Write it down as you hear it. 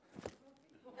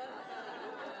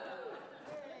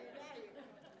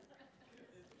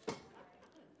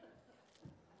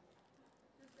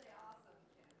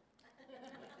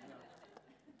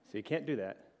So you can't do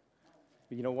that.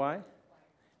 But you know why?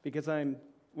 Because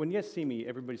when you guys see me,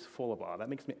 everybody's full of awe. That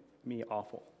makes me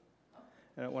awful.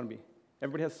 I don't want to be.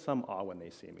 Everybody has some awe when they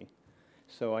see me.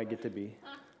 So I get to be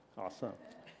awesome.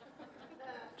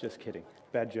 Just kidding.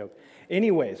 Bad joke.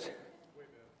 Anyways,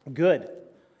 good.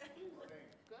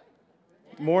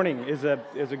 Morning is a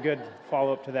good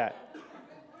follow-up to that.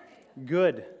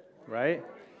 Good, right?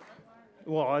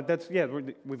 Well,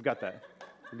 we've got that.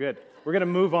 We're good. We're going to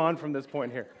move on from this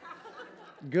point here.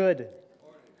 Good.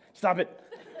 Stop it.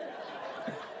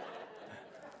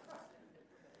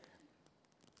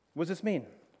 What does this mean?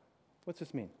 What's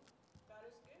this mean?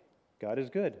 God is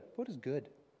good. What is good?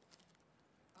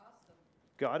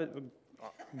 Awesome.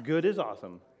 Good is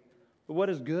awesome. But what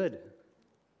is good?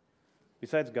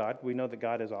 Besides God, we know that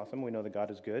God is awesome. We know that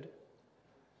God is good.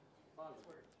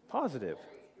 Positive.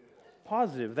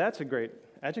 Positive. That's a great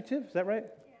adjective. Is that right?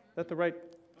 Is that the right? I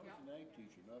was an ag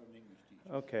teacher, not an English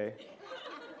teacher. Okay.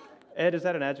 Ed, is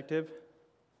that an adjective?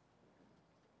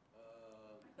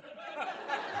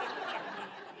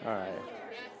 All right.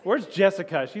 Where's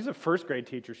Jessica? She's a first grade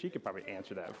teacher. She could probably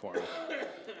answer that for me.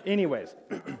 Anyways.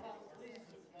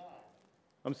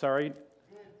 I'm sorry?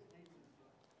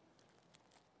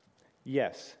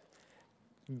 Yes.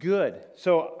 Good.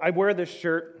 So I wear this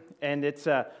shirt, and it's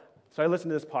so I listen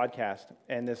to this podcast,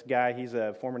 and this guy, he's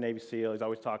a former Navy SEAL. He's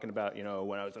always talking about,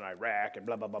 when I was in Iraq and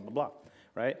blah, blah, blah, blah, blah,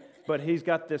 right? But he's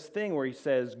got this thing where he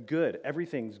says, good.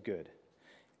 Everything's good.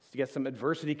 So you got some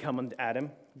adversity coming at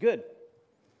him. Good.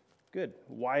 Good.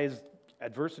 Why is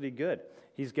adversity good?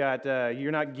 He's got,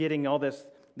 you're not getting all this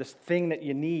thing that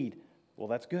you need. Well,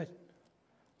 that's good.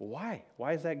 Why?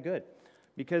 Why is that good?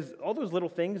 Because all those little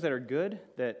things that are good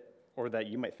or that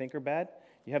you might think are bad,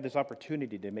 you have this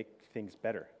opportunity to make things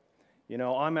better.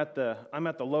 I'm at the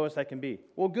lowest I can be.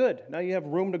 Well, good. Now you have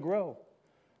room to grow,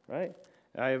 right?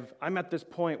 I'm at this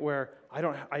point where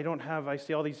I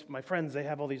see all these, my friends, they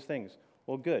have all these things.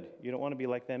 Well, good. You don't want to be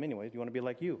like them anyways. You want to be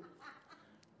like you,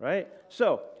 right?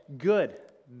 So, good.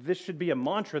 This should be a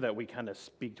mantra that we kind of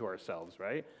speak to ourselves,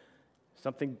 right?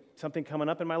 Something coming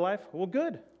up in my life? Well,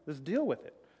 good. Let's deal with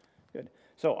it. Good.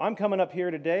 So I'm coming up here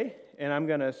today, and I'm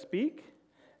going to speak,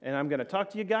 and I'm going to talk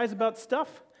to you guys about stuff.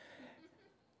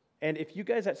 And if you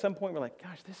guys at some point were like,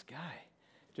 gosh, this guy,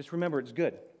 just remember it's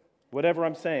good. Whatever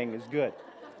I'm saying is good.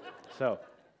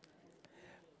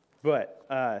 But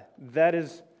that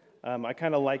is, I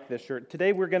kind of like this shirt.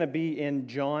 Today we're going to be in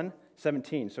John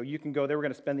 17. So you can go there. We're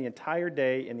going to spend the entire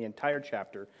day in the entire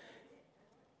chapter.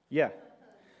 Yeah,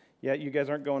 you guys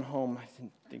aren't going home. I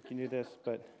didn't think you knew this,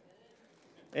 but...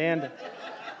 And,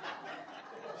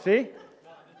 see?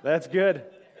 That's good.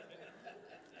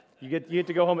 You get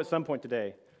to go home at some point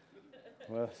today.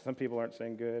 Well, some people aren't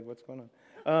saying good. What's going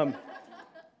on?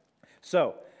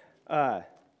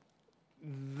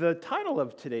 The title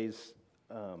of today's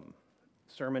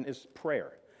sermon is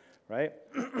prayer, right?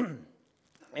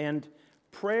 And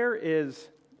prayer is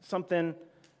something,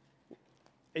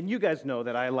 and you guys know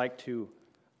that I like to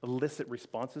elicit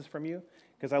responses from you,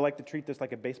 because I like to treat this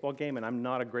like a baseball game, and I'm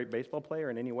not a great baseball player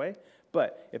in any way.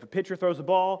 But if a pitcher throws a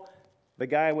ball, the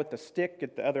guy with the stick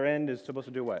at the other end is supposed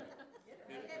to do what?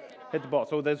 Hit the ball.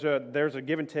 So there's a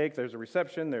give and take, there's a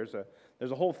reception, there's a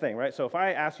whole thing, right? So if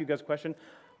I ask you guys a question,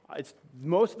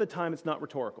 most of the time it's not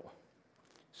rhetorical.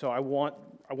 So I want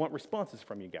responses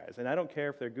from you guys, and I don't care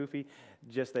if they're goofy,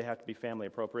 just they have to be family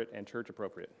appropriate and church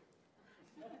appropriate.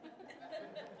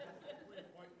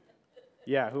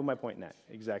 Yeah, who am I pointing at?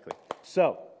 Exactly.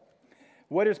 So,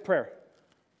 what is prayer?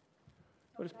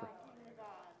 What is prayer?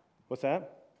 What's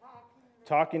that?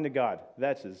 Talking to God.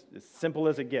 That's as simple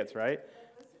as it gets, right?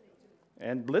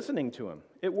 And listening to Him.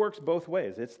 It works both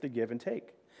ways. It's the give and take.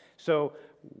 So,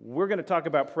 we're going to talk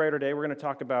about prayer today. We're going to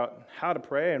talk about how to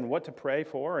pray and what to pray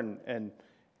for and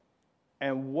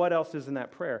what else is in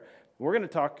that prayer. We're going to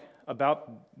talk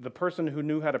about the person who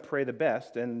knew how to pray the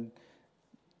best and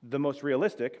the most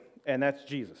realistic, and that's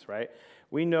Jesus, right?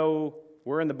 We know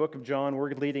we're in the book of John.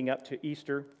 We're leading up to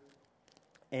Easter,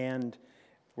 and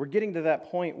we're getting to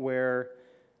that point where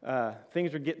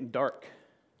things are getting dark.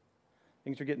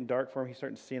 Things are getting dark for him. He's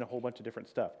starting to see a whole bunch of different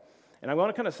stuff. And I want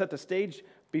to kind of set the stage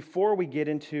before we get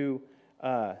into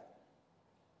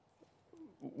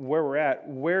where we're at,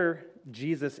 where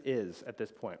Jesus is at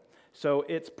this point. So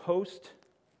it's post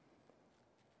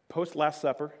Last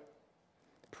Supper,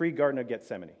 pre-Garden of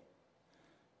Gethsemane.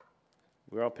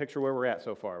 We all picture where we're at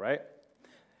so far, right?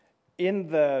 In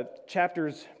the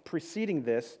chapters preceding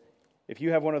this, if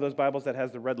you have one of those Bibles that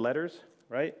has the red letters,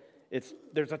 right?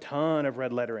 There's a ton of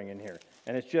red lettering in here.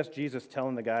 And it's just Jesus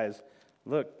telling the guys,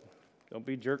 look, don't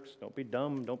be jerks, don't be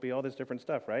dumb, don't be all this different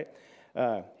stuff, right?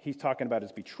 He's talking about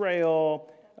his betrayal.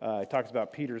 He talks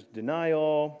about Peter's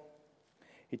denial.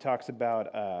 He talks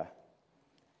about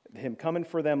him coming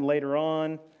for them later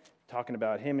on, talking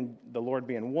about him and the Lord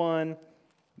being one,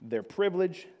 their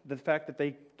privilege, the fact that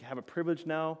they have a privilege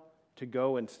now to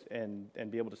go and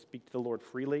be able to speak to the Lord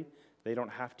freely. They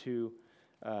don't have to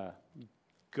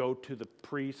go to the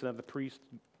priest and have the priest,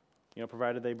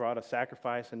 provided they brought a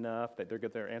sacrifice enough that they'll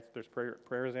get their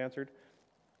prayers answered.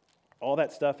 All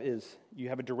that stuff is, you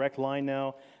have a direct line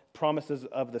now. Promises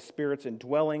of the Spirit's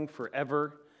indwelling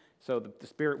forever. So the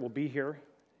Spirit will be here.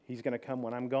 He's going to come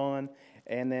when I'm gone.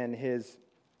 And then his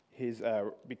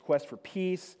request for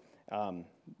peace, the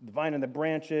vine and the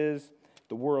branches,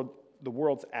 the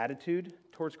world's attitude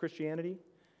towards Christianity,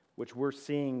 which we're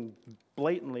seeing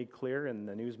blatantly clear in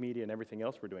the news media and everything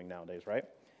else we're doing nowadays, right?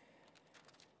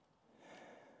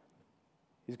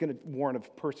 He's going to warn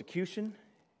of persecution.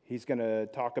 He's going to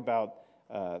talk about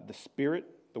the Spirit,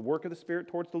 the work of the Spirit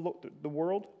towards the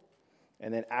world.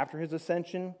 And then after his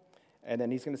ascension, and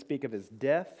then he's going to speak of his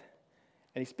death.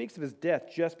 And he speaks of his death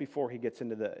just before he gets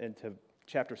into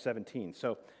chapter 17.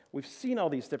 So we've seen all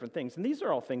these different things. And these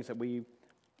are all things that we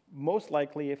most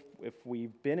likely, if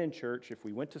we've been in church, if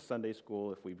we went to Sunday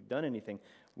school, if we've done anything,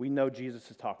 we know Jesus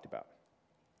has talked about.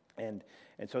 And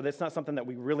so that's not something that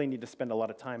we really need to spend a lot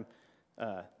of time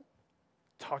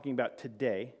talking about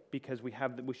today, because we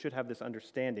should have this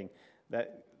understanding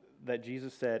that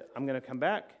Jesus said, I'm going to come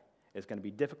back. It's going to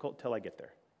be difficult till I get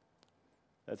there.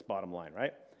 That's bottom line,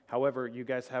 right? However, you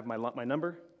guys have my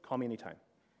number. Call me anytime.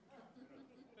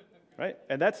 Right?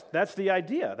 And that's the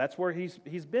idea. That's where he's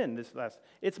been.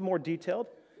 It's more detailed.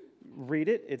 Read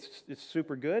it. It's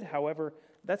super good. However,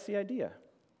 that's the idea.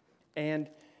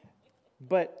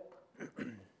 But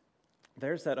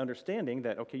there's that understanding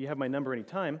that, okay, you have my number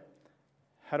anytime.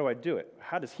 How do I do it?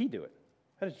 How does he do it?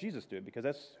 How does Jesus do it? Because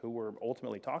that's who we're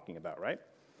ultimately talking about, right?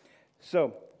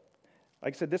 So,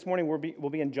 like I said, this morning we'll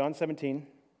be in John 17.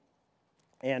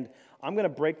 And I'm going to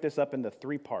break this up into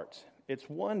 3 parts. It's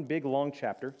one big, long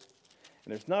chapter,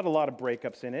 and there's not a lot of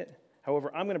breakups in it.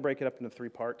 However, I'm going to break it up into 3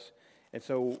 parts. And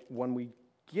so when we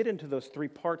get into those 3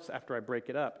 parts after I break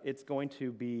it up, it's going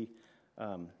to be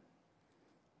a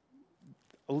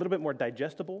little bit more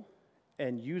digestible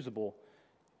and usable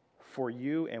for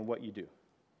you and what you do.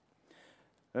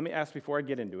 Let me ask before I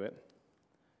get into it,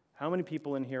 how many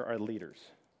people in here are leaders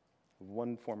of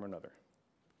one form or another?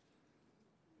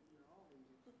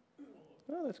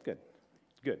 Oh, that's good.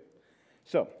 Good.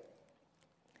 So,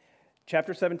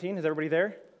 chapter 17, is everybody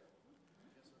there?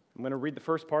 I'm going to read the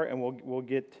first part, and we'll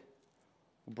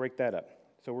break that up.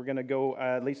 So we're going to go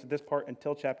at least at this part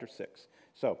until chapter 6.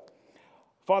 So,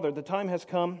 Father, the time has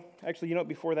come. Actually,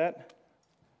 before that,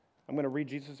 I'm going to read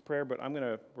Jesus' prayer, but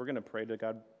we're going to pray to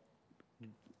God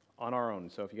on our own.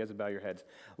 So if you guys would bow your heads.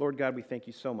 Lord God, we thank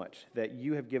you so much that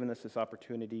you have given us this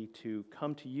opportunity to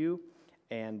come to you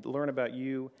and learn about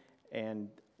you. And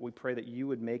we pray that you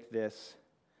would make this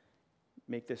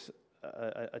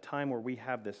a time where we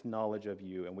have this knowledge of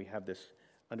you and we have this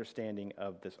understanding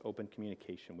of this open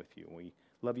communication with you. And we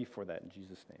love you for that in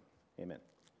Jesus' name. Amen.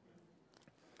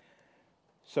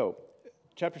 So,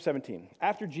 chapter 17.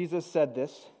 After Jesus said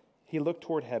this, he looked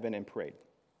toward heaven and prayed,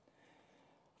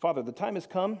 Father, the time has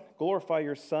come. Glorify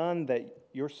your Son, that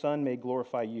your Son may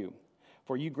glorify you.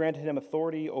 For you granted him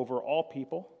authority over all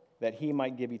people, that he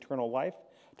might give eternal life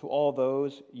to all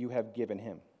those you have given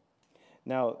him.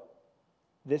 Now,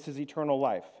 this is eternal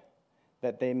life,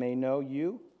 that they may know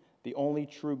you, the only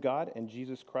true God, and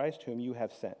Jesus Christ, whom you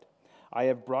have sent. I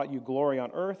have brought you glory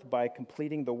on earth by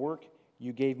completing the work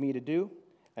you gave me to do.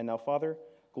 And now, Father,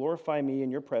 glorify me in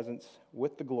your presence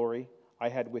with the glory I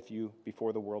had with you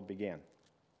before the world began.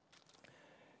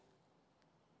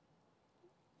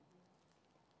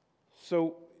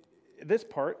 So, this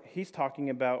part, he's talking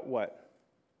about what?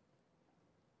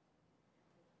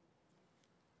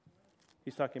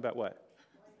 He's talking about what?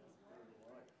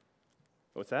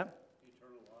 What's that?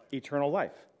 Eternal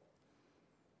life.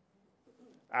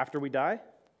 After we die?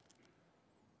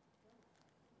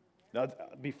 Now,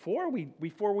 before we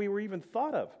were even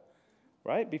thought of,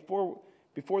 right? Before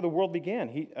the world began.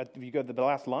 If you go to the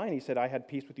last line, he said, I had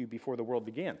peace with you before the world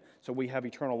began. So we have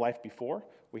eternal life before,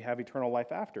 we have eternal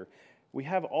life after. We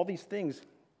have all these things.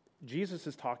 Jesus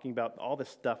is talking about all the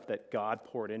stuff that God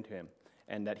poured into him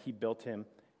and that he built him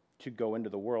to go into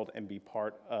the world and be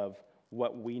part of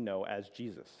what we know as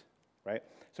Jesus, right?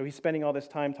 So he's spending all this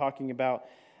time talking about,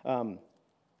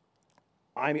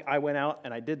 I went out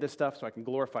and I did this stuff so I can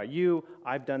glorify you.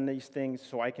 I've done these things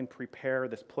so I can prepare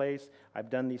this place. I've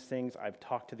done these things. I've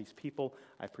talked to these people.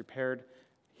 I've prepared.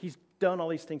 He's done all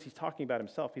these things. He's talking about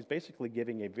himself. He's basically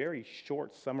giving a very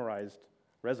short, summarized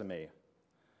resume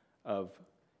of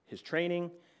his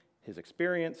training, his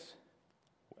experience,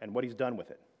 and what he's done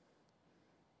with it.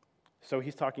 So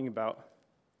he's talking about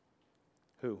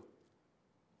who?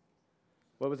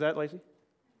 What was that, Lacey?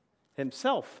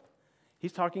 Himself.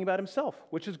 He's talking about himself,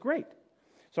 which is great.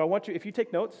 So I want you, if you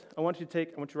take notes, I want you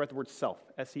to write the word self,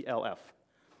 S-E-L-F.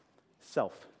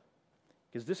 Self.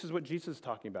 Because this is what Jesus is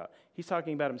talking about. He's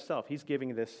talking about himself. He's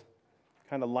giving this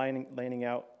kind of lining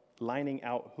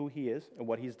out who he is and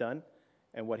what he's done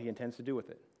and what he intends to do with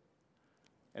it.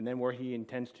 And then where he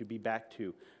intends to be back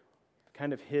to.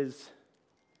 Kind of his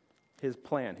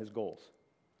plan, his goals.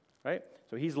 Right?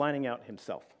 So he's lining out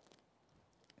himself.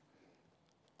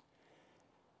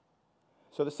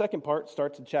 So the second part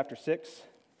starts in chapter 6,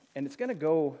 and we're going to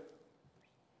go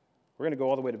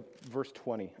all the way to verse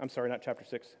 20. I'm sorry, not chapter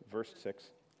 6, verse 6.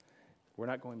 We're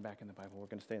not going back in the Bible. We're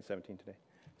going to stay in 17 today.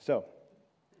 So,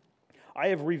 I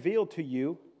have revealed to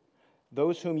you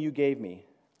those whom you gave me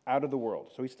out of the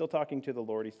world. So he's still talking to the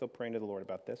Lord. He's still praying to the Lord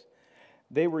about this.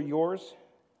 They were yours.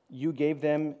 You gave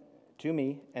them to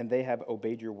me, and they have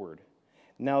obeyed your word.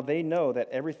 Now they know that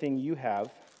everything you have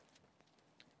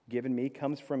given me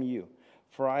comes from you.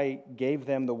 For I gave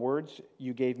them the words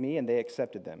you gave me, and they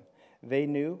accepted them. They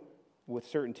knew with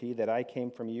certainty that I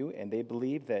came from you, and they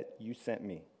believe that you sent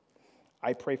me.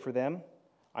 I pray for them.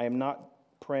 I am not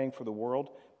praying for the world,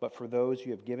 but for those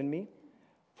you have given me,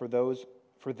 for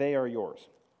they are yours.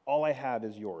 All I have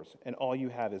is yours, and all you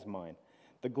have is mine.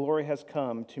 The glory has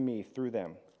come to me through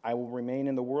them. I will remain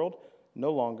in the world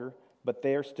no longer, but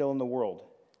they are still in the world,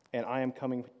 and I am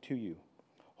coming to you.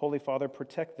 Holy Father,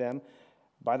 protect them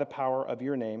by the power of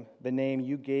your name, the name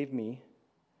you gave me,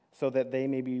 so that they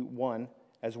may be one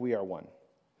as we are one.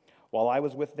 While I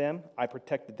was with them, I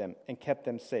protected them and kept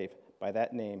them safe by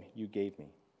that name you gave me.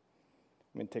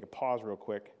 I'm going to take a pause real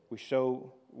quick.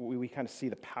 We kind of see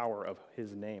the power of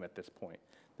his name at this point.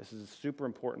 This is a super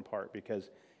important part because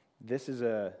this is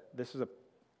in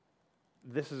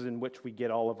which we get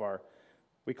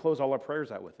we close all our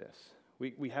prayers out with this.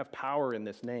 We have power in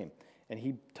this name. And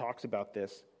he talks about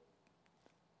this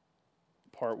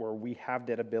part where we have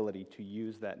that ability to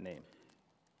use that name.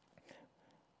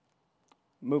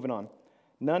 Moving on.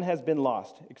 None has been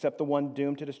lost except the one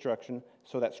doomed to destruction,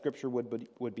 so that Scripture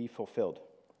would be fulfilled.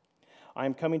 I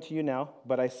am coming to you now,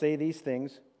 but I say these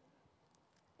things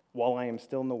while I am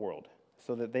still in the world,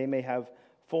 so that they may have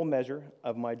full measure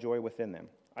of my joy within them.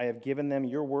 I have given them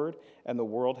your word, and the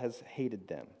world has hated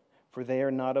them, for they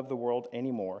are not of the world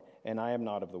anymore, and I am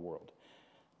not of the world.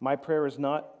 My prayer is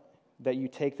not that you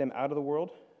take them out of the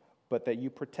world, but that you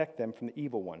protect them from the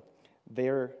evil one. They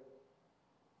are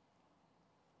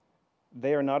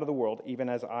not of the world, even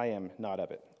as I am not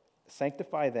of it.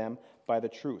 Sanctify them by the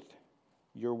truth.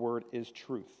 Your word is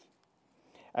truth.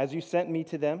 As you sent me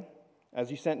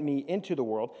into the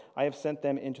world, I have sent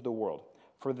them into the world.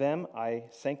 For them I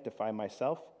sanctify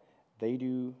myself. They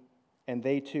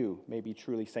too may be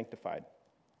truly sanctified.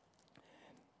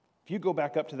 If you go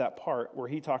back up to that part where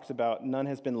he talks about none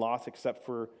has been lost except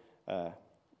for,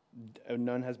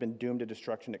 none has been doomed to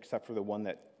destruction except for the one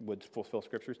that would fulfill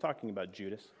Scripture. He's talking about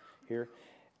Judas here.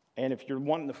 And if you're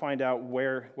wanting to find out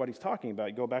what he's talking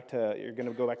about, you're going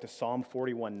to go back to Psalm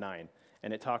 41:9,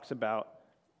 and it talks about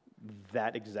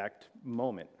that exact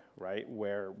moment, right,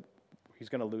 where he's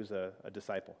going to lose a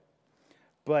disciple.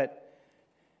 But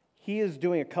he is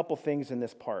doing a couple things in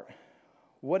this part.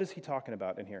 What is he talking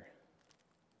about in here?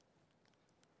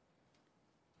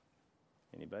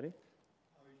 Anybody?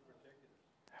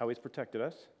 How he's protected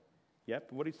us.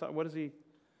 Yep.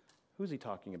 Who's he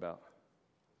talking about?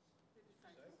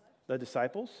 The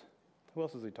disciples. Who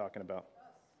else is he talking about?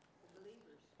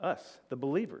 Us, the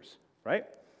believers, right?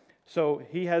 So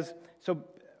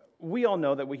we all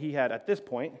know that he had, at this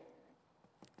point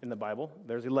in the Bible,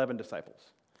 there's 11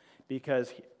 disciples.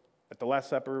 Because at the Last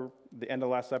Supper, the end of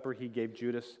the Last Supper, he gave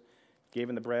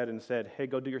him the bread and said, hey,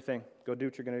 go do your thing. Go do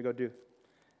what you're going to go do.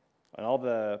 And all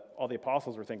the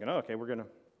apostles were thinking, oh, okay,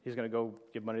 he's going to go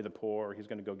give money to the poor, or he's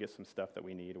going to go get some stuff that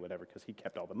we need or whatever, because he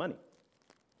kept all the money.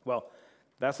 Well,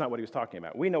 that's not what he was talking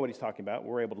about. We know what he's talking about.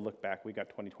 We're able to look back. We got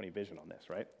 20/20 vision on this,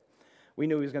 right? We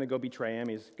knew he was going to go betray him.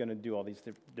 He's going to do all these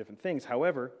different things.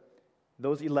 However,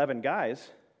 those 11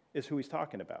 guys is who he's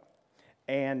talking about.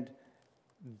 And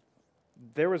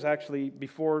there was actually,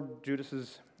 before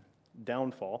Judas's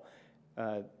downfall,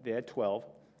 they had 12.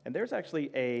 And there's actually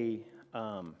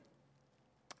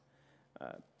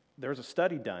there's a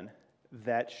study done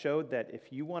that showed that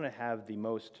if you want to have the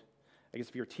most,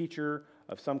 if you're a teacher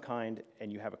of some kind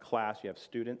and you have a class, you have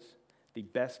students, the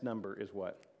best number is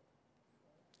what?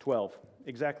 12,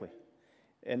 exactly.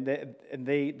 And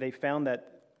they found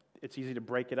that it's easy to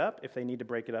break it up if they need to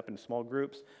break it up into small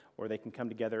groups, or they can come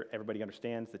together, everybody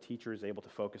understands, the teacher is able to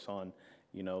focus on,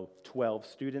 12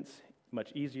 students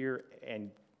much easier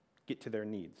and get to their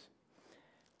needs.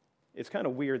 It's kind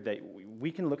of weird that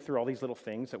we can look through all these little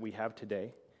things that we have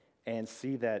today and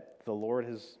see that the Lord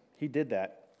He did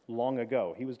that long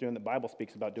ago. He was doing, the Bible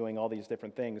speaks about doing all these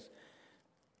different things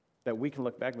that we can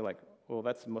look back and be like, well,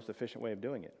 that's the most efficient way of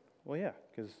doing it. Well, yeah,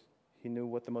 because He knew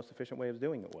what the most efficient way of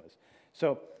doing it was.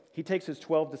 So He takes His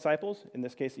 12 disciples, in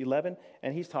this case 11,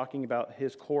 and He's talking about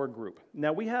His core group.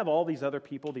 Now, we have all these other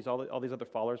people, all these other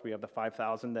followers. We have the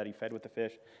 5,000 that He fed with the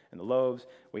fish and the loaves.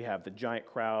 We have the giant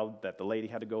crowd that the lady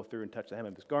had to go through and touch the hem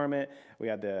of His garment. We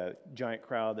had the giant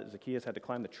crowd that Zacchaeus had to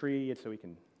climb the tree so he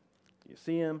can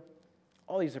see Him.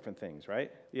 All these different things,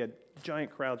 right? You had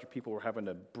giant crowds where people were having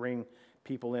to bring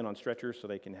people in on stretchers so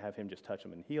they can have Him just touch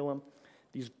them and heal them.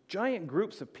 These giant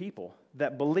groups of people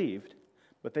that believed,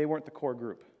 but they weren't the core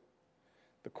group.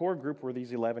 The core group were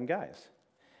these 11 guys.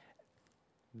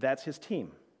 That's His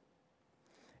team.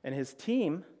 And His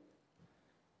team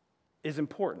is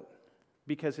important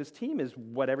because His team is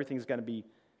what everything's going to be,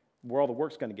 where all the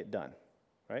work's going to get done,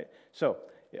 right? So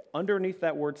underneath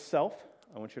that word self,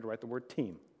 I want you to write the word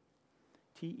team.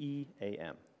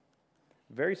 T-E-A-M.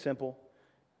 Very simple.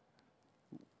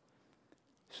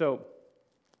 So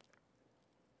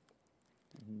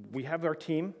we have our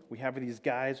team. We have these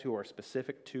guys who are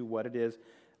specific to what it is,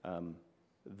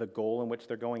 the goal in which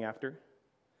they're going after.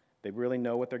 They really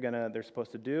know what they're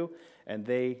supposed to do, and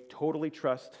they totally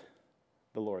trust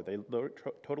the Lord. They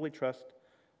totally trust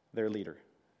their leader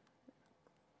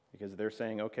because they're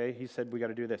saying, okay, He said we got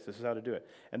to do this. This is how to do it.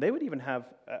 And they would even have,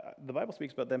 the Bible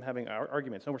speaks about them having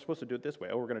arguments. No, we're supposed to do it this way.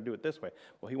 Oh, we're going to do it this way.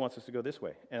 Well, He wants us to go this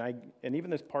way. And even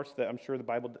there's parts that I'm sure the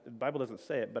Bible doesn't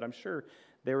say it, but I'm sure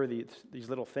there were these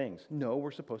little things. No,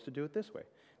 we're supposed to do it this way.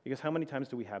 Because how many times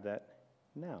do we have that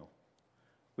now?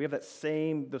 We have those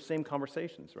same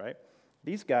conversations, right?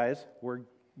 These guys were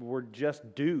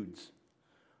just dudes.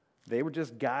 They were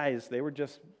just guys. They were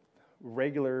just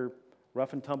regular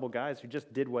rough and tumble guys who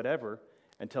just did whatever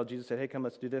until Jesus said, hey, come,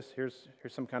 let's do this. Here's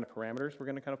some kind of parameters we're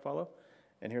going to kind of follow,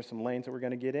 and here's some lanes that we're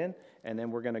going to get in, and then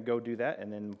we're going to go do that,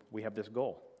 and then we have this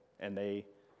goal. And they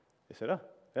said, oh,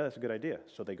 yeah, that's a good idea.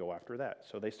 So they go after that.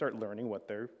 So they start learning what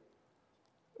they're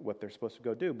supposed to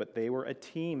go do. But they were a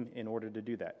team in order to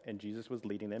do that, and Jesus was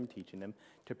leading them, teaching them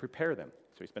to prepare them.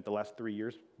 So He spent the last 3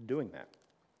 years doing that.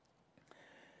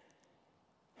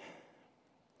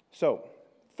 So,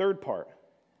 third part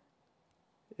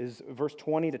is verse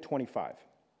 20 to 25.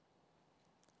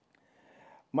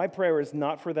 My prayer is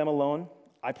not for them alone.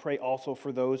 I pray also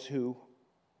for those who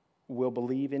will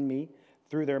believe in me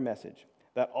through their message,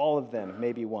 that all of them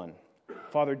may be one.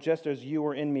 Father, just as you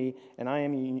are in me and I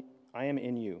am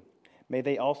in you, may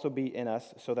they also be in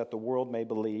us, so that the world may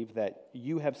believe that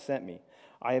you have sent me.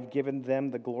 I have given them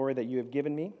the glory that you have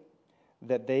given me,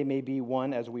 that they may be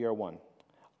one as we are one.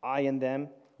 I in them,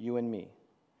 you in me.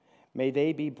 May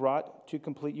they be brought to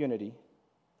complete unity,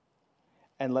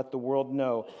 and let the world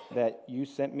know that you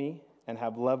sent me and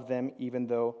have loved them even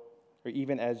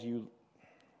as you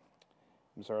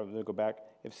have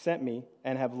sent me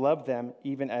and have loved them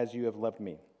even as you have loved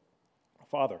me.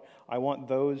 Father, I want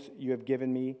those you have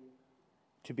given me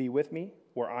to be with me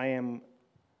where I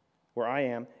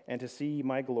am, and to see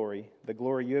my glory, the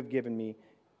glory you have given me,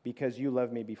 because you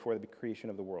loved me before the creation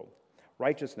of the world.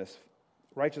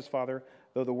 Righteous Father,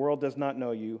 though the world does not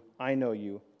know you, I know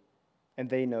you, and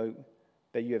they know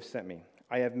that you have sent me.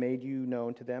 I have made you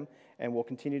known to them, and will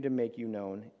continue to make you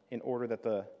known, in order that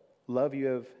the love you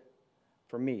have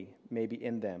for me may be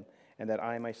in them, and that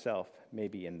I myself may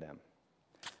be in them.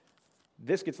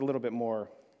 This gets a little bit more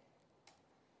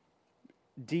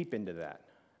deep into that.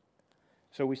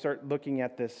 So we start looking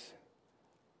at this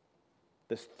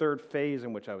third phase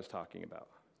in which I was talking about,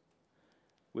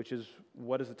 which is,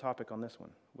 what is the topic on this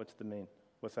one? What's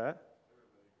that?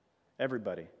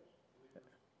 Everybody.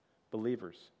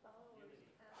 Believers.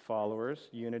 Followers.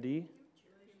 Unity.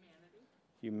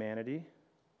 Humanity.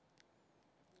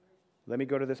 Let me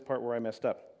go to this part where I messed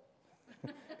up.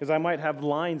 Because I might have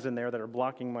lines in there that are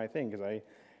blocking my thing.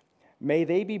 May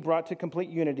they be brought to complete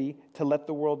unity, to let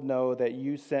the world know that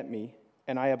you sent me,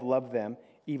 and I have loved them,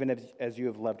 even as you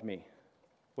have loved me.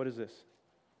 What is this?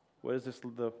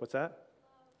 What's that?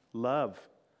 Love.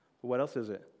 What else is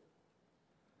it?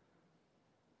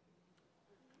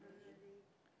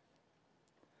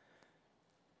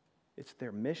 It's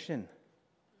their mission.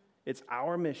 It's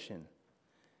our mission.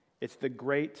 It's the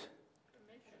great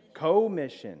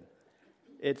co-mission.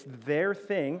 It's their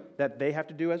thing that they have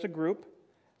to do as a group.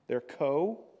 Their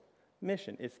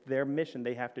co-mission. It's their mission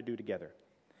they have to do together.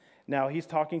 Now, he's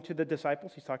talking to the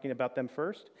disciples. He's talking about them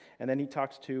first, and then he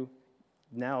talks to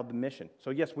now the mission.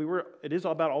 So yes, it is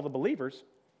all about all the believers,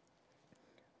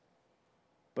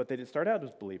 but they didn't start out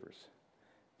as believers.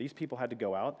 These people had to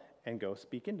go out and go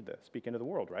speak into the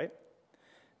world, right?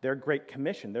 Their great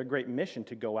commission, their great mission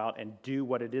to go out and do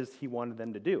what it is he wanted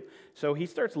them to do. So he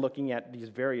starts looking at these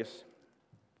various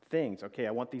things. Okay,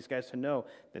 I want these guys to know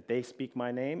that they speak my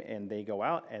name and they go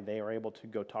out and they are able to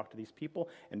go talk to these people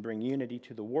and bring unity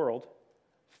to the world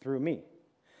through me.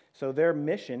 So their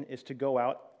mission is to go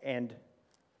out and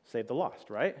save the lost,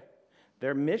 right?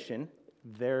 Their mission,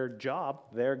 their job,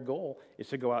 their goal is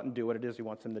to go out and do what it is he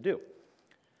wants them to do.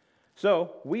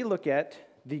 So we look at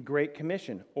the Great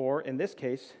Commission, or in this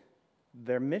case,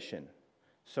 their mission.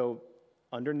 So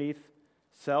underneath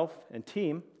self and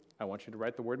team, I want you to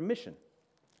write the word mission.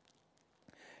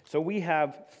 So we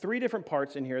have three different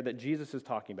parts in here that Jesus is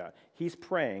talking about. He's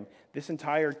praying. This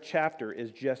entire chapter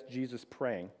is just Jesus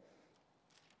praying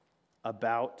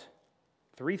about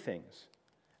three things.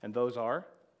 And those are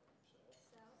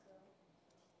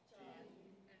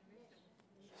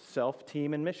self,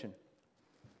 team, and mission.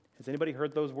 Has anybody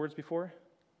heard those words before?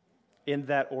 In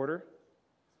that order?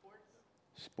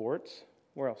 Sports.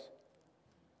 Where else?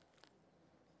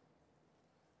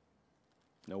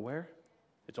 Nowhere?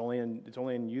 It's only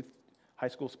in youth, high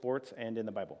school sports, and in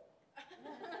the Bible.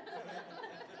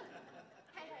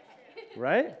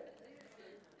 Right?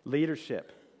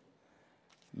 Leadership.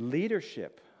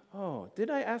 Leadership. Oh, did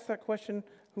I ask that question?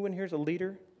 Who in here is a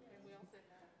leader?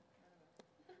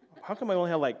 How come I only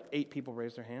have like 8 people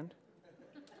raise their hand?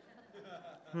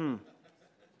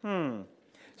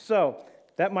 So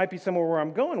that might be somewhere where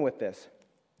I'm going with this.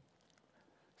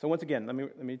 So once again, let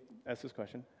me ask this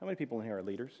question. How many people in here are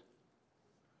leaders?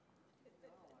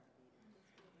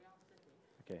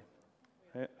 Okay.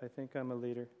 I think I'm a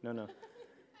leader. No.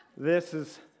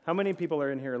 How many people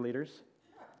are in here are leaders?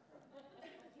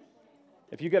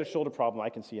 If you got a shoulder problem, I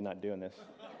can see you not doing this.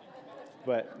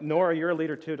 But Nora, you're a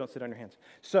leader too. Don't sit on your hands.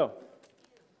 So,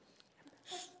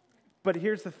 but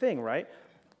here's the thing, right?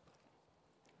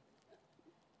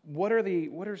 What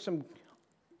are some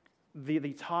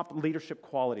the top leadership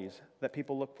qualities that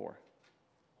people look for?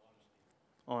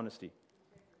 Honesty,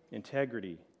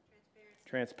 integrity,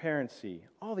 transparency,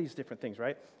 all these different things,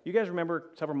 right? You guys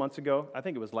remember several months ago, I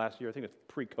think it was last year, I think it was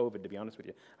pre-COVID, to be honest with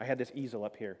you, I had this easel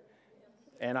up here.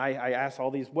 And I asked all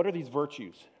these, what are these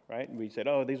virtues, right? And we said,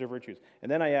 oh, these are virtues.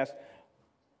 And then I asked,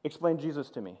 explain Jesus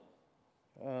to me.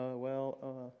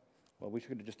 Well, we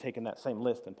should have just taken that same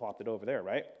list and plopped it over there,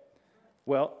 right?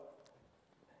 Well,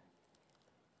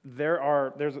 there's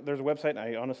a website, and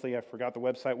I forgot the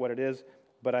website, what it is,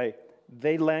 but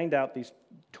they laid out these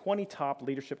 20 top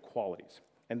leadership qualities.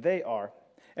 And they are,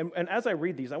 and as I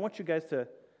read these, I want you guys to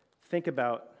think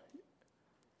about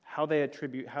how they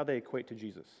equate to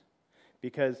Jesus.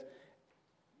 Because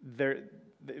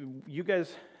you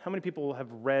guys, how many people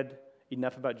have read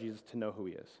enough about Jesus to know who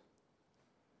he is?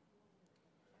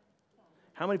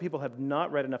 How many people have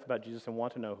not read enough about Jesus and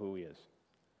want to know who he is?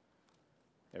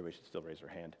 Everybody should still raise their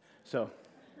hand. So,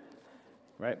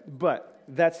 right? But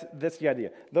that's the idea.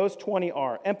 Those 20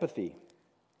 are empathy,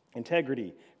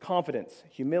 integrity, confidence,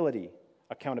 humility,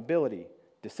 accountability,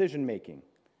 decision-making,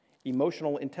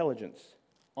 emotional intelligence,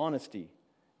 honesty,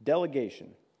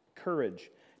 delegation, courage,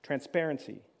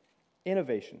 transparency,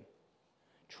 innovation,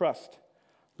 trust,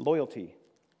 loyalty,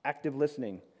 active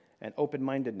listening, and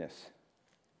open-mindedness.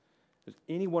 Does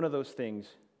any one of those things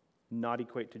not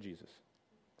equate to Jesus?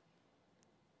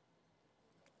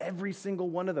 Every single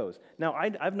one of those. Now,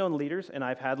 I've known leaders, and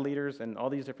I've had leaders and all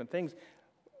these different things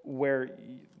where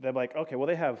they're like, okay, well,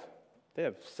 they have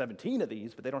 17 of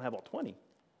these, but they don't have all 20.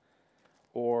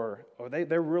 Or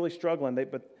they're really struggling,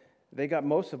 but they got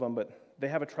most of them, but they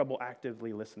have a trouble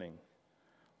actively listening,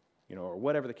 or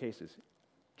whatever the case is.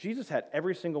 Jesus had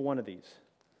every single one of these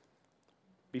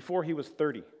before he was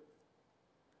 30.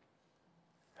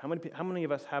 How many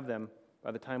of us have them by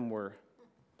the time we're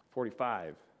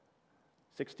 45,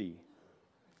 60,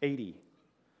 80,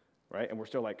 right? And we're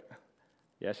still like,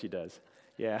 yeah, she does.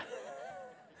 Yeah.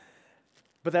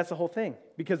 But that's the whole thing,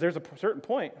 because there's a certain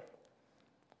point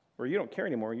where you don't care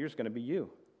anymore, you're just going to be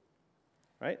you.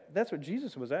 Right? That's what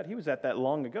Jesus was at. He was at that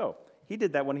long ago. He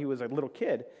did that when he was a little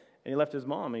kid, and he left his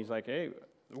mom, and he's like, hey,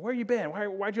 where you been?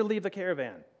 Why'd you leave the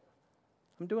caravan?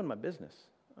 I'm doing my business.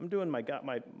 I'm doing my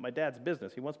dad's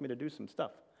business. He wants me to do some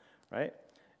stuff, right?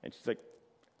 And she's like,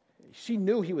 she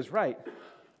knew he was right,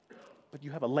 but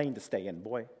you have a lane to stay in,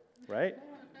 boy, right?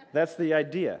 That's the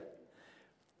idea.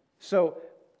 So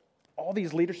all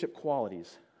these leadership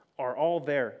qualities are all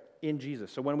there in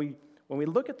Jesus. So when we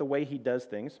look at the way he does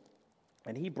things,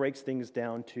 and he breaks things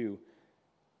down to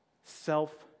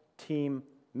self, team,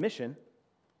 mission,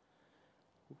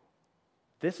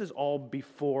 this is all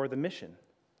before the mission.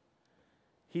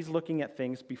 He's looking at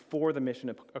things before the mission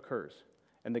occurs.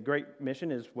 And the great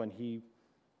mission is when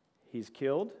he's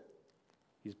killed,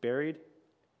 he's buried,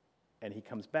 and he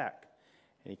comes back.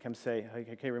 And he comes say,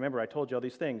 okay, remember I told you all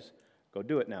these things. Go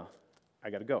do it now. I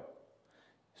got to go.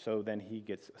 So then he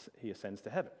ascends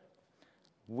to heaven.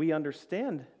 We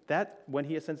understand that when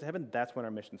he ascends to heaven, that's when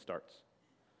our mission starts.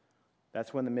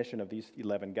 That's when the mission of these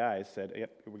 11 guys said,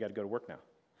 yep, we got to go to work now.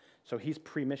 So he's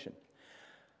pre-mission.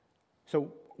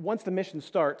 So once the mission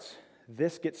starts,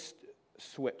 this gets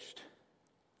switched.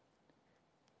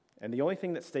 And the only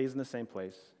thing that stays in the same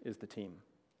place is the team.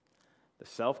 The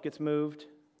self gets moved,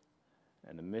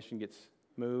 and the mission gets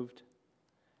moved,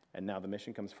 and now the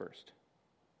mission comes first.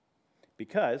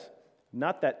 Because,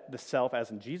 not that the self as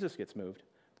in Jesus gets moved,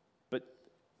 but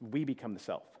we become the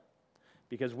self.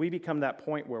 Because we become that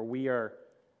point where we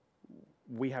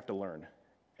have to learn,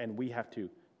 and we have to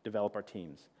develop our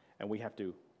teams, and we have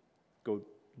to go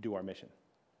do our mission,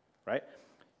 right?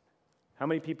 How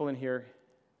many people in here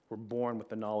were born with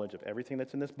the knowledge of everything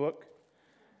that's in this book,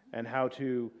 and how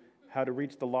to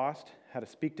reach the lost, how to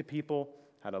speak to people,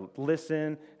 how to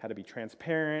listen, how to be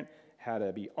transparent, how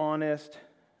to be honest,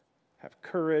 have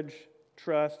courage,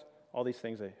 trust, all these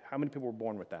things? How many people were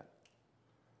born with that?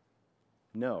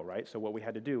 No, right? So what we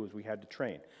had to do was we had to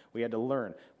train. We had to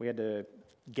learn. We had to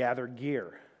gather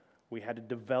gear. We had to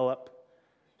develop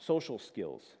social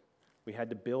skills. We had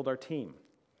to build our team.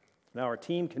 Now, our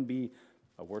team can be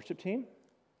a worship team.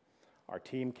 Our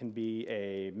team can be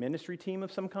a ministry team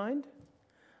of some kind.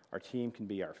 Our team can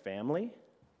be our family.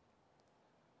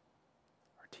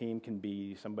 Our team can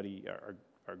be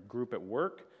our group at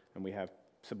work, and we have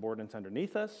subordinates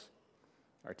underneath us.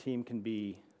 Our team can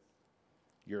be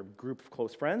your group of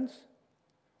close friends.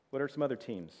 What are some other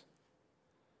teams?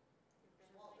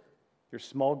 Your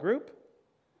small group,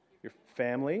 your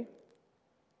family,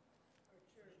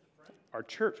 our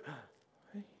church.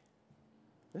 Hey,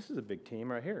 this is a big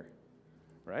team right here,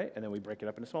 right? And then we break it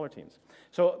up into smaller teams.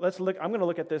 So let's look. I'm going to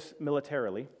look at this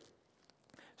militarily.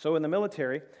 So in the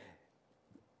military,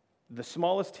 the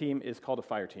smallest team is called a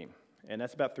fire team, and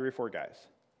that's about 3 or 4 guys.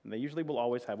 And they usually will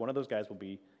always have one of those guys will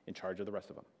be in charge of the rest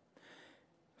of them.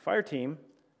 Fire team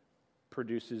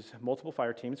produces multiple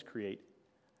fire teams, create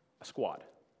a squad.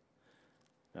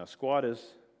 Now, a squad is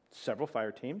several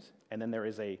fire teams, and then there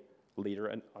is a leader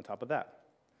on top of that.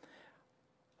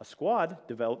 A squad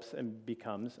develops and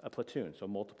becomes a platoon. So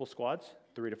multiple squads,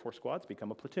 3 to 4 squads,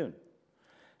 become a platoon.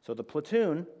 So the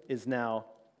platoon is now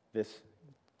this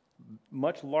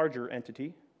much larger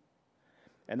entity,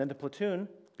 and then the platoon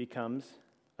becomes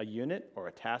a unit or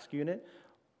a task unit,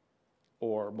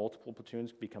 or multiple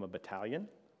platoons become a battalion,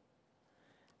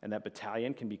 and that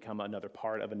battalion can become another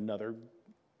part of another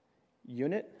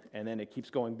unit, and then it keeps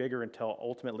going bigger until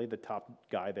ultimately the top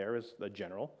guy there is the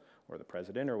general or the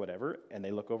president or whatever, and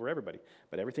they look over everybody.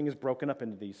 But everything is broken up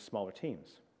into these smaller teams.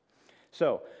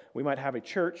 So we might have a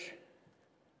church.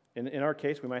 In our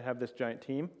case, we might have this giant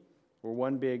team. We're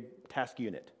one big task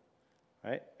unit,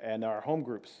 right? And our home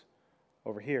groups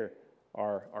over here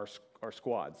are our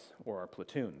squads or our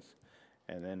platoons.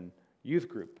 And then youth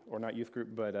group, or not youth group,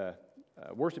 but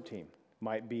worship team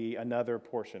might be another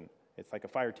portion. It's like a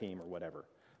fire team or whatever,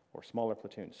 or smaller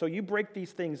platoons. So you break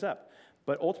these things up,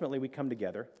 but ultimately we come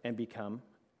together and become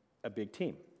a big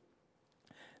team.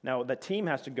 Now, the team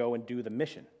has to go and do the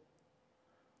mission.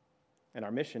 And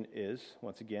our mission is,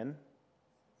 once again,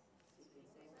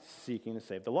 seeking to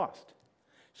save the lost.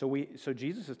 So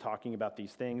Jesus is talking about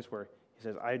these things where he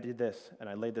says, I did this, and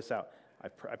I laid this out.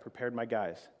 I prepared my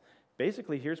guys.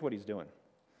 Basically, here's what he's doing.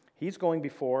 He's going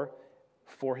before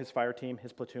for his fire team,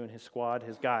 his platoon, his squad,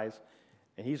 his guys,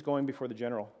 and he's going before the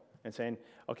general and saying,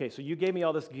 okay, so you gave me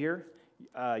all this gear,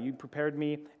 you prepared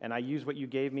me, and I used what you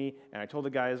gave me, and I told the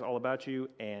guys all about you,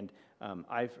 and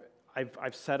I've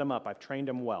set them up, I've trained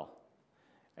them well.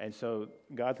 And so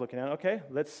God's looking at, okay,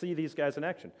 let's see these guys in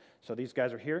action. So these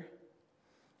guys are here,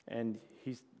 and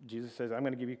Jesus says, I'm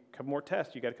going to give you a couple more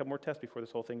tests. You got a couple more tests before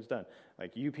this whole thing's done.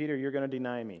 Like you, Peter, you're going to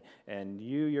deny me, and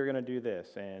you're going to do this,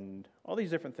 and all these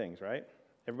different things, right?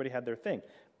 Everybody had their thing.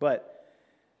 But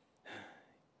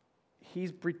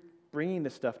he's bringing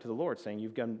this stuff to the Lord, saying,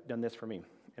 you've done this for me.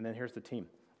 And then here's the team,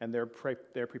 and they're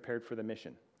prepared for the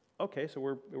mission. Okay, so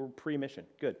we're pre-mission.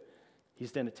 Good.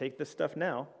 He's going to take this stuff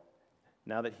now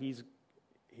that he's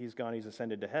gone, he's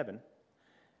ascended to heaven,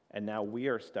 and now we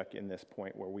are stuck in this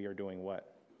point where we are doing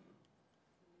what?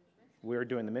 We're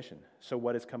doing the mission. So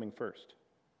what is coming first?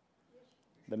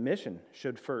 The mission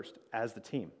should first as the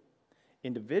team.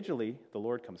 Individually, the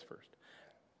Lord comes first.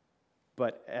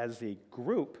 But as a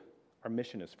group, our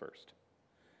mission is first.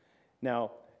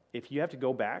 Now, if you have to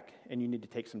go back and you need to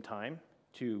take some time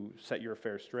to set your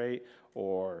affairs straight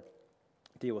or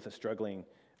deal with a struggling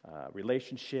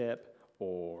relationship,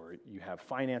 or you have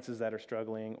finances that are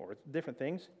struggling, or different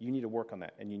things, you need to work on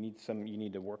that. And you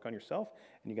need to work on yourself,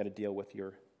 and you got to deal with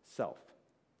yourself.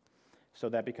 So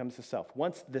that becomes the self.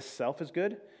 Once this self is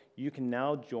good, you can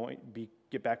now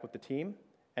get back with the team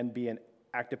and be an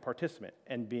active participant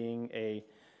and being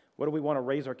what do we want to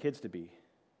raise our kids to be?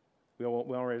 We want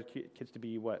to raise kids to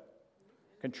be what?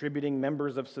 Contributing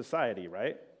members of society,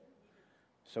 right?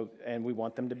 So, and we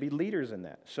want them to be leaders in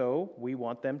that. So we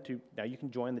want them to, now you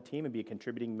can join the team and be a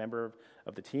contributing member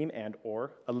of the team and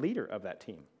or a leader of that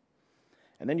team.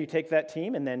 And then you take that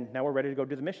team and then now we're ready to go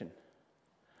do the mission.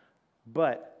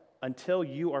 But until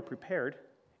you are prepared,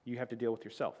 you have to deal with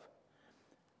yourself.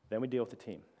 Then we deal with the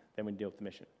team. Then we deal with the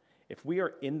mission. If we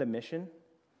are in the mission,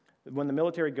 when the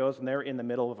military goes and they're in the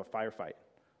middle of a firefight,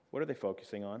 what are they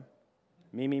focusing on?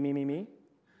 Me?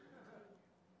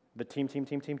 The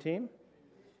team?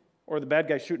 Or the bad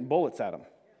guy shooting bullets at them?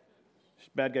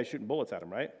 Bad guy shooting bullets at them,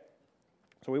 right?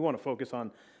 So we want to focus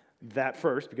on that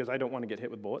first because I don't want to get hit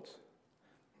with bullets.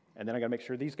 And then I got to make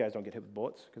sure these guys don't get hit with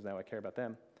bullets because now I care about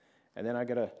them. And then I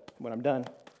got to, when I'm done,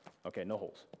 okay, no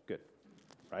holes. Good,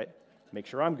 right? Make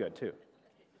sure I'm good too.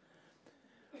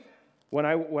 When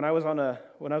I was on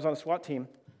a SWAT team,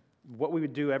 what we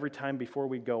would do every time before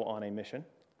we'd go on a mission,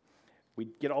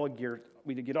 we'd get all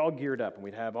geared up, and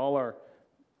we'd have all our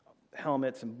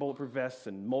helmets and bulletproof vests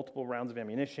and multiple rounds of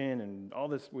ammunition and all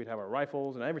this. We'd have our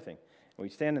rifles and everything. And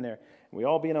we'd stand in there, and we'd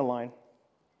all be in a line,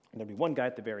 and there'd be one guy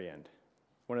at the very end,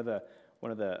 one of the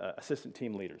assistant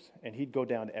team leaders, and he'd go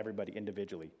down to everybody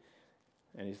individually.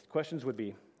 And his questions would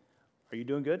be, are you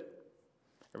doing good?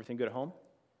 Everything good at home?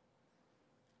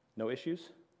 No issues?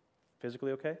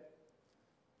 Physically okay?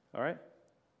 All right?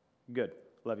 Good.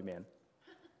 Love you, man.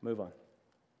 Move on.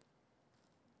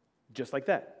 Just like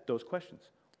that, those questions.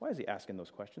 Why is he asking those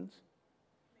questions?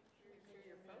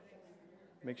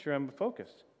 Make sure I'm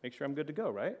focused. Make sure I'm good to go,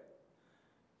 right?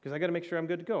 Because I got to make sure I'm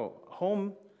good to go.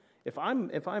 Home, if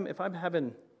I'm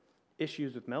having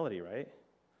issues with Melody, right?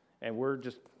 And we're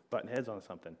just butting heads on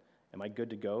something, am I good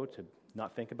to go to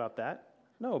not think about that?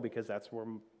 No, because that's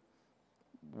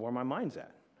where my mind's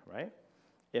at, right?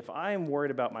 If I'm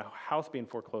worried about my house being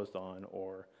foreclosed on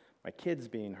or my kids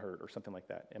being hurt or something like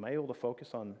that, am I able to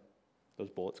focus on those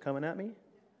bullets coming at me?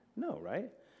 No, right?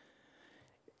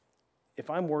 If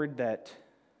I'm worried that,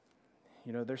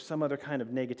 there's some other kind of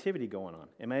negativity going on,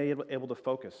 am I able to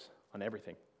focus on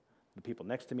everything? The people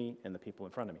next to me and the people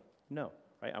in front of me? No,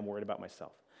 right? I'm worried about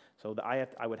myself. So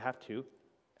I would have to,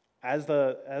 as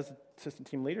assistant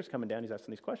team leader's coming down, he's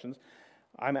asking these questions,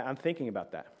 I'm thinking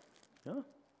about that. No,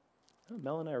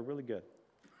 Mel and I are really good.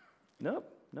 No,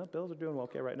 bills are doing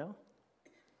okay right now.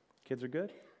 Kids are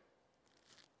good.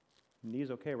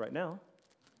 Knee's okay right now.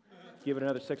 Give it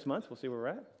another 6 months, we'll see where we're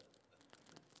at.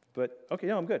 But, okay,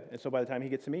 no, I'm good. And so by the time he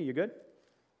gets to me, you good?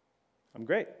 I'm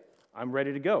great. I'm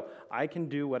ready to go. I can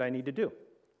do what I need to do.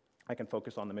 I can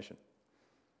focus on the mission.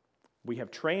 We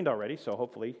have trained already, so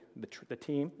hopefully the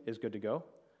team is good to go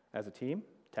as a team.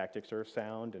 Tactics are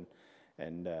sound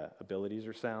and abilities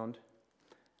are sound.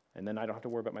 And then I don't have to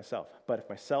worry about myself. But if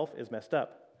myself is messed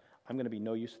up, I'm going to be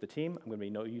no use to the team. I'm going to be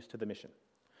no use to the mission.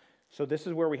 So this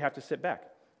is where we have to sit back.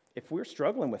 If we're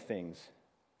struggling with things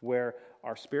where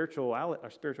our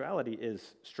spirituality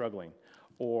is struggling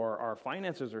or our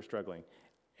finances are struggling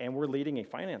and we're leading a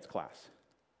finance class,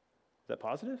 is that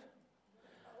positive?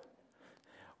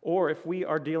 Or if we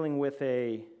are dealing with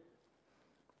we're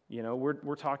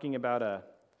talking about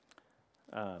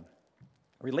a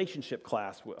relationship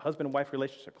class, husband and wife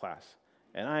relationship class,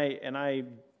 and I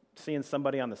seeing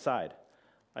somebody on the side,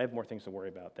 I have more things to worry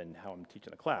about than how I'm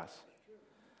teaching a class.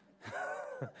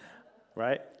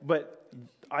 Right? But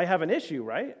I have an issue,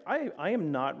 right? I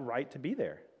am not right to be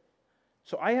there.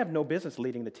 So I have no business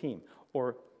leading the team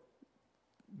or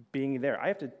being there. I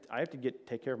have to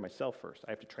take care of myself first.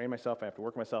 I have to train myself. I have to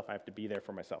work myself. I have to be there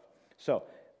for myself. So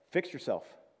fix yourself,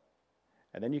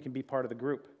 and then you can be part of the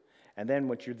group. And then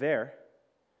once you're there,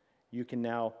 you can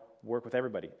now work with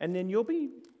everybody. And then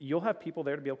you'll have people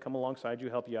there to be able to come alongside you,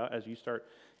 help you out as you start,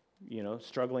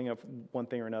 struggling of one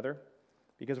thing or another.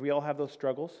 Because we all have those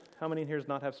struggles. How many in here has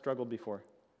not have struggled before?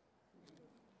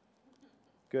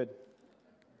 Good.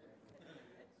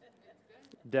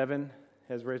 Devin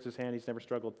has raised his hand. He's never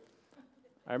struggled.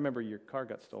 I remember your car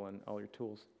got stolen, all your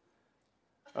tools.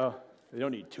 Oh, They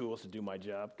don't need tools to do my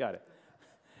job. Got it.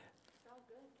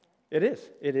 It is.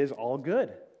 It is all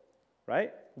good,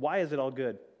 right? Why is it all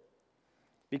good?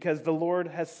 Because the Lord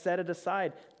has set it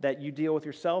aside that you deal with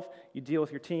yourself, you deal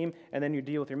with your team, and then you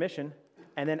deal with your mission.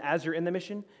 And then as you're in the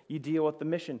mission, you deal with the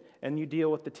mission, and you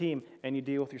deal with the team, and you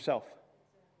deal with yourself.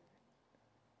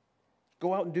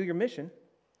 Go out and do your mission,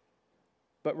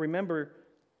 but remember,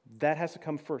 that has to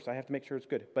come first. I have to make sure it's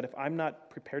good. But if I'm not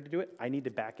prepared to do it, I need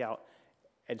to back out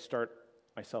and start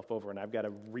myself over, and I've got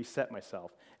to reset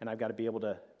myself, and I've got to be able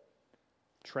to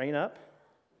train up,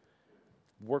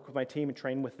 work with my team and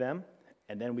train with them,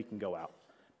 and then we can go out.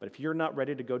 But if you're not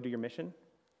ready to go do your mission,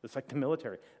 it's like the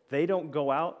military. They don't go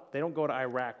out, they don't go to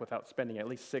Iraq without spending at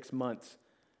least 6 months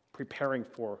preparing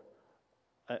for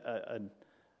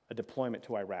a deployment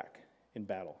to Iraq in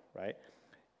battle, right?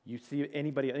 You see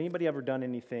anybody ever done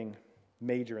anything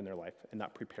major in their life and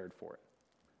not prepared for it?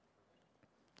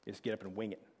 You just get up and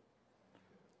wing it.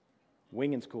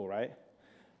 Winging's cool, right?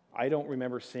 I don't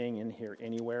remember seeing in here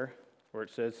anywhere where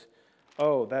it says,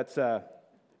 oh, that's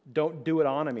don't do it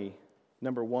on me,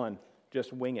 number 1,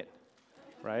 just wing it,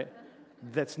 right?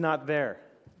 That's not there.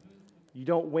 You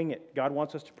don't wing it. God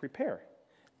wants us to prepare.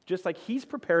 Just like He's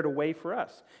prepared a way for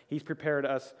us. He's prepared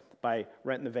us by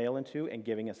renting the veil into and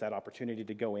giving us that opportunity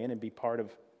to go in and be part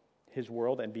of His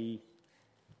world and be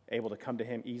able to come to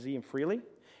Him easy and freely.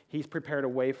 He's prepared a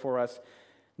way for us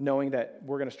knowing that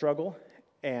we're going to struggle,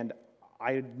 and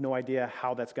I have no idea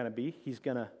how that's going to be. He's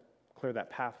going to clear that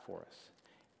path for us.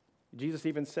 Jesus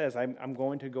even says, I'm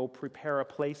going to go prepare a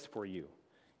place for you.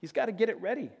 He's got to get it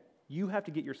ready. You have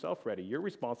to get yourself ready. You're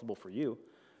responsible for you.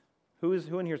 Who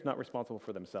in here is not responsible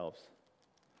for themselves?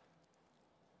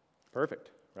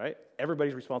 Perfect, right?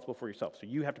 Everybody's responsible for yourself, so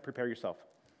you have to prepare yourself.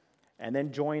 And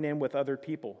then join in with other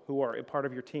people who are a part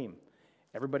of your team.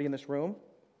 Everybody in this room,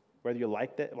 whether you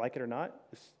like it or not,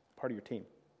 is part of your team.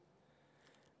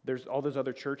 There's all those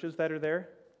other churches that are there.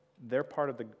 They're part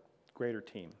of the greater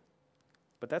team.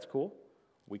 But that's cool.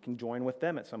 We can join with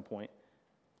them at some point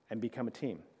and become a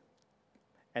team.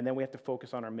 And then we have to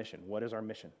focus on our mission. What is our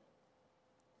mission?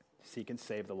 Seek and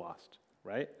save the lost,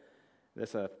 right?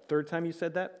 That's a third time you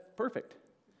said that? Perfect.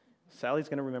 Sally's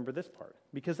going to remember this part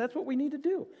because that's what we need to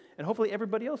do. And hopefully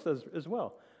everybody else does as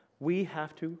well. We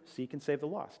have to seek and save the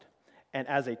lost. And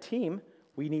as a team,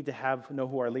 we need to know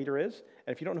who our leader is.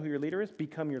 And if you don't know who your leader is,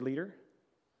 become your leader.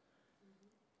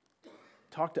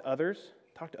 Talk to others.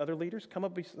 Talk to other leaders. Come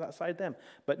up beside them.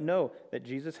 But know that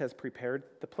Jesus has prepared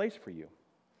the place for you.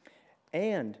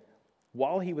 And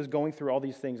while he was going through all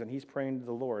these things and he's praying to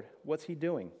the Lord, what's he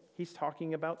doing? He's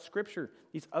talking about Scripture,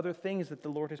 these other things that the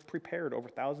Lord has prepared over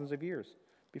thousands of years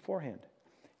beforehand.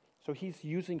 So he's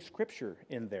using Scripture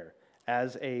in there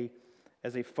as a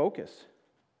focus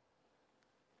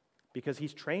because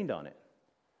he's trained on it.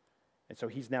 And so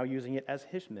he's now using it as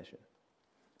his mission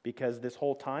because this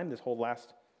whole time, this whole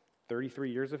last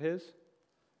 33 years of his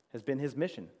has been his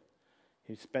mission.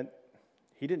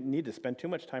 He didn't need to spend too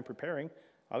much time preparing.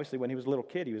 Obviously, when he was a little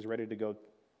kid, he was ready to go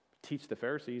teach the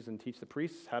Pharisees and teach the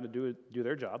priests how to do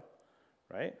their job,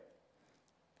 right?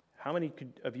 How many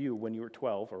of you, when you were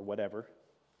 12 or whatever,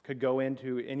 could go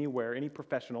into anywhere, any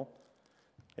professional,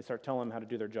 and start telling them how to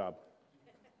do their job?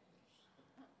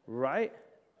 Right?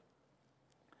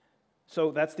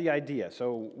 So that's the idea.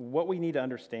 So what we need to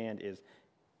understand is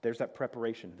there's that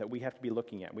preparation that we have to be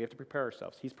looking at. We have to prepare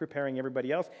ourselves. He's preparing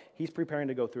everybody else. He's preparing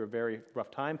to go through a very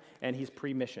rough time, and he's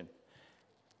pre-mission.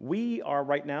 We are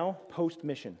right now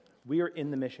post-mission. We are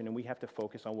in the mission, and we have to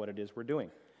focus on what it is we're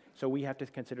doing. So we have to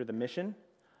consider the mission,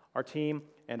 our team,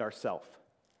 and ourself.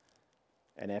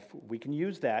 And if we can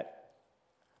use that,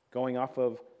 going off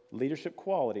of leadership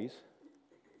qualities,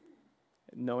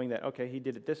 knowing that, okay, he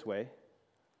did it this way,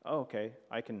 oh, okay,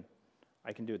 I can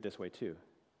do it this way too.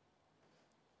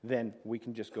 Then we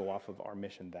can just go off of our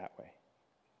mission that way.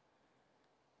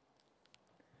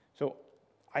 So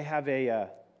I have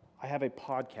a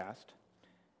podcast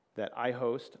that I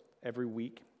host every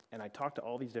week, and I talk to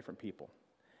all these different people.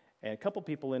 And a couple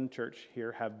people in church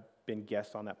here have been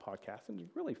guests on that podcast, and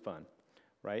it's really fun,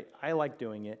 right? I like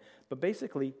doing it. But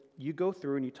basically, you go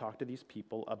through and you talk to these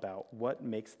people about what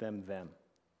makes them them.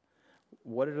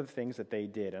 What are the things that they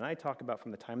did? And I talk about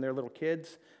from the time they're little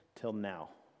kids till now.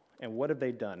 And what have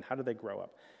they done? How did they grow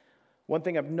up? One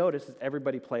thing I've noticed is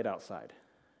everybody played outside.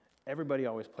 Everybody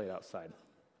always played outside.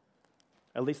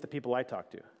 At least the people I talk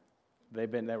to. They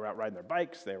were out riding their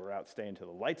bikes. They were out staying till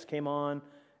the lights came on,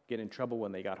 get in trouble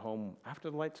when they got home after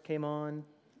the lights came on,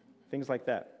 things like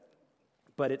that.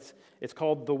 But it's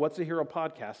called the What's a Hero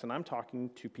podcast, and I'm talking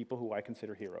to people who I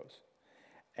consider heroes.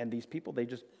 And these people,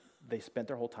 they spent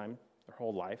their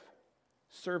whole life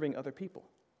serving other people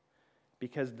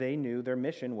because they knew their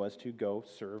mission was to go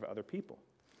serve other people.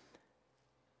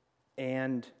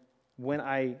 And when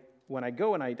I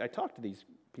go and I talk to these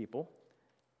people,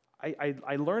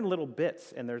 I learn little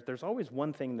bits, and there's always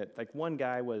one thing that, like one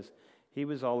guy he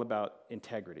was all about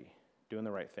integrity, doing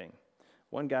the right thing.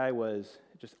 One guy was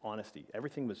just honesty.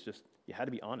 Everything was just, you had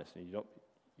to be honest, and you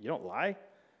don't lie,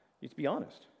 you have to be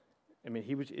honest. I mean,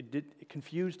 it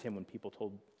confused him when people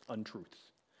told untruths.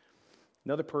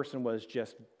 Another person was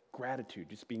just gratitude,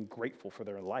 just being grateful for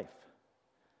their life.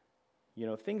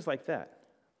 Things like that.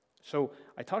 So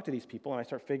I talk to these people and I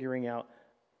start figuring out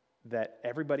that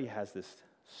everybody has this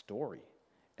story.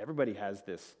 Everybody has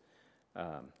this,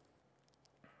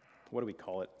 what do we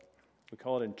call it? We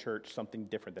call it in church something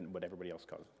different than what everybody else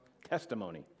calls it.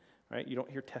 Testimony, right? You don't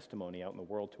hear testimony out in the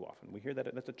world too often. We hear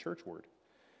that's a church word.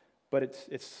 But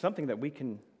it's something that we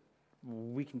can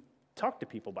talk to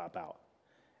people about.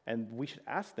 And we should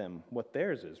ask them what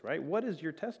theirs is, right? What is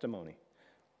your testimony?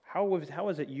 How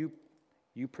is it you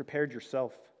prepared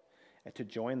yourself to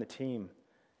join the team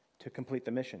to complete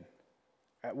the mission?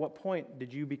 At what point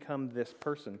did you become this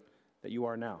person that you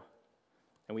are now?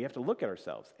 And we have to look at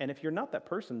ourselves. And if you're not that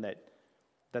person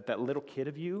that little kid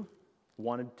of you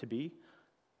wanted to be,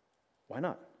 why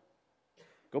not?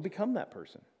 Go become that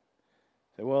person.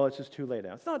 Say, well, it's just too late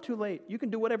now. It's not too late. You can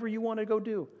do whatever you want to go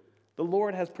do. The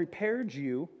Lord has prepared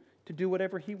you to do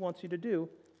whatever He wants you to do,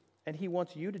 and He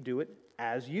wants you to do it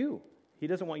as you. He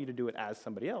doesn't want you to do it as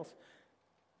somebody else.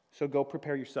 So go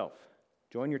prepare yourself.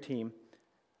 Join your team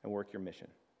and work your mission.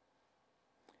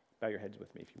 Bow your heads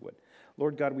with me if you would.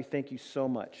 Lord God, we thank you so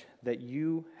much that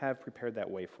you have prepared that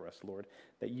way for us, Lord,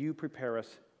 that you prepare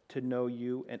us to know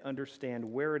you and understand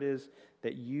where it is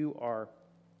that you are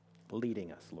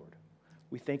leading us, Lord.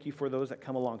 We thank you for those that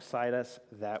come alongside us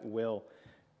that will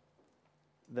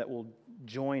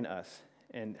join us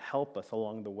and help us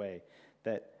along the way,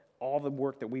 that all the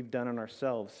work that we've done on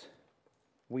ourselves,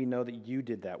 we know that you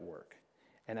did that work.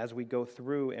 And as we go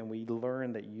through and we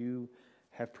learn that you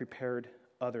have prepared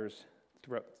others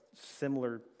throughout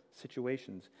similar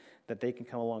situations, that they can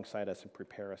come alongside us and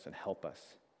prepare us and help us.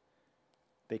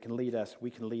 They can lead us, we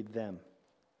can lead them,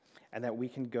 and that we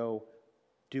can go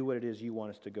do what it is you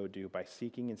want us to go do by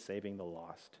seeking and saving the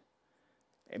lost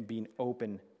and being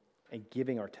open and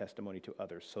giving our testimony to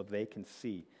others so they can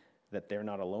see that they're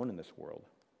not alone in this world,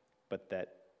 but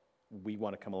that we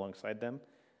want to come alongside them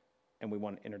and we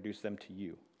want to introduce them to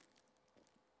you.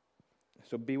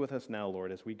 So be with us now,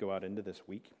 Lord, as we go out into this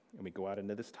week and we go out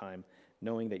into this time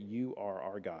knowing that you are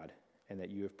our God and that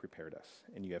you have prepared us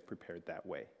and you have prepared that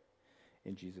way.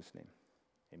 In Jesus' name,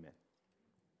 amen.